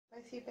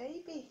Where's your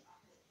baby?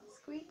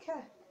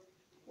 Squeaker,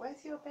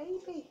 where's your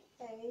baby?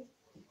 Hey,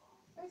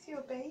 where's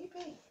your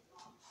baby?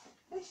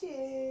 There she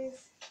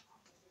is.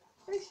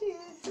 There she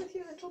is. There's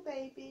your little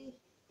baby.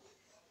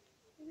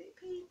 Is it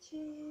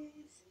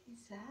Peaches?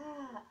 Who's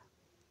that?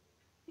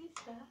 Who's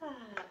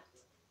that?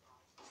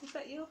 Is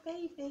that your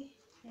baby?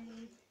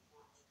 Hey.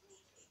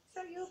 Is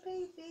that your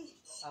baby?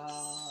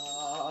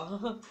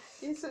 Oh,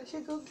 you're such a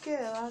good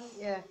girl, aren't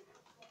you?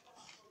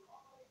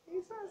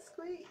 Who's that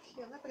Squeak?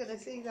 You're never going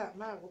to see that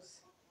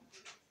mouse.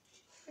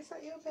 Is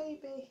that your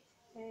baby?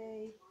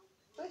 Hey.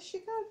 Where's she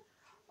gone?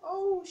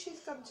 Oh, she's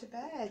gone to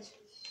bed.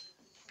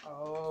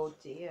 Oh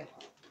dear.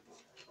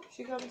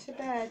 She gone to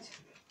bed.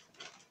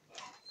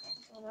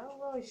 Oh no,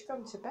 Roy, she's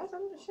gone to bed,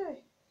 hasn't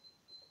she?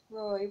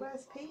 Roy,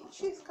 where's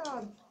Peaches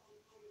gone?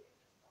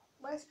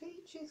 Where's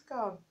Peaches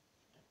gone?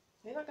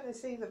 You're not going to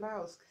see the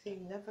mouse because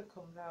he never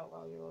comes out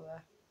while you're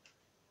there.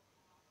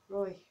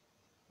 Roy,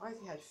 why has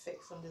he had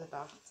fixed under the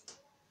bath?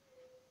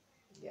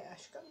 Yeah,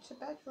 she's gone to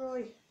bed,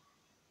 Roy.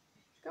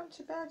 She's gone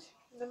to bed.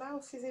 The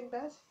mouse is in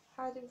bed,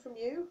 hiding from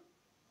you.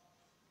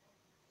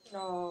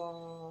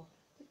 Oh,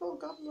 they've all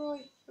gone, Roy.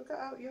 They've got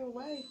out your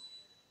way.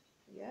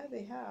 Yeah,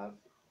 they have.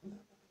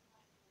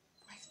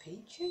 Where's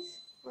Peaches,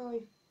 Roy?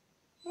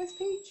 Where's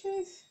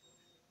Peaches?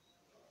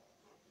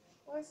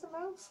 Where's the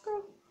mouse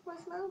gone?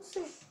 Where's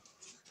Mousey?